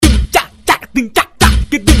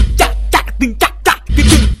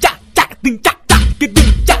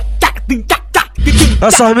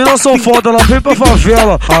Essas minas são foda, ela vem pra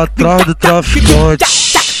favela atrás do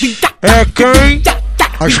traficante. É quem?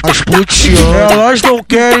 As putiane. Elas não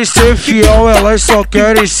querem ser fiel, elas só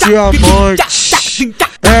querem ser amantes.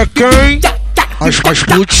 É quem? As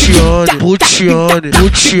putiane, putiane,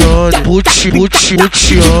 putiane,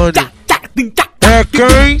 putiane. É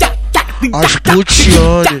quem? As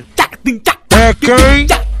putiane. É quem?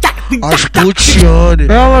 As putiane.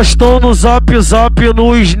 Elas tão no zap,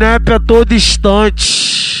 no snap a todo instante.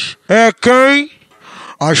 É quem?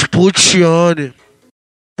 As putiane.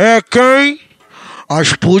 É quem?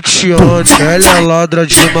 As putiane. Ela é ladra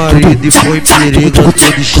de marido e põe perigo a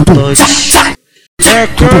todo instante. É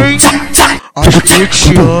quem? As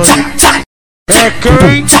putiane. É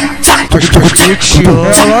quem? As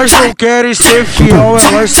putiane. Elas não querem ser fiel,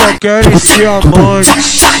 elas só querem ser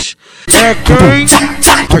amantes. É quem?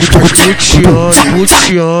 As putiane,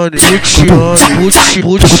 putiane, putiane,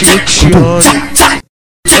 putiane.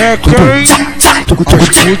 É quem? As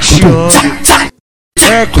putiane.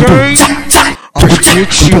 É quem? As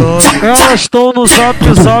putiane. Elas tão no zap,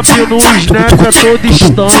 no snap a todo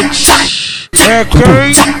instante. É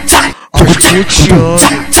quem? As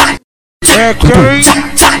putiane. É quem?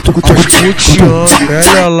 As putiane.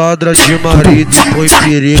 Ela é ladra de marido e põe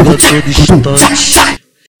perigo a todo instante.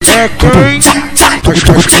 É quem? As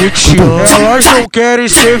putiane. Elas não querem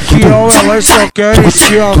ser fiel, elas só querem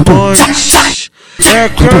ser amantes. É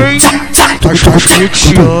quem? As putiane,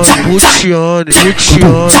 putiane,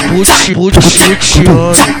 putiane,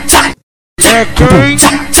 putiane. É quem?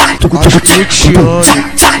 As putiane.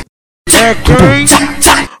 É quem?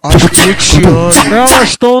 As putiane.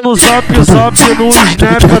 Elas tão no zap, no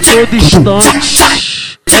snap a todo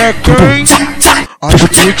instante. É quem? As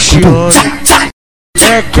putiane.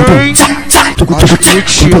 É quem? As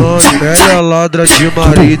putiane. Ela é ladra de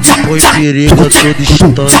marido e põe perigo a todo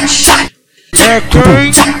instante. É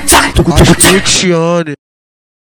quem? As putiane.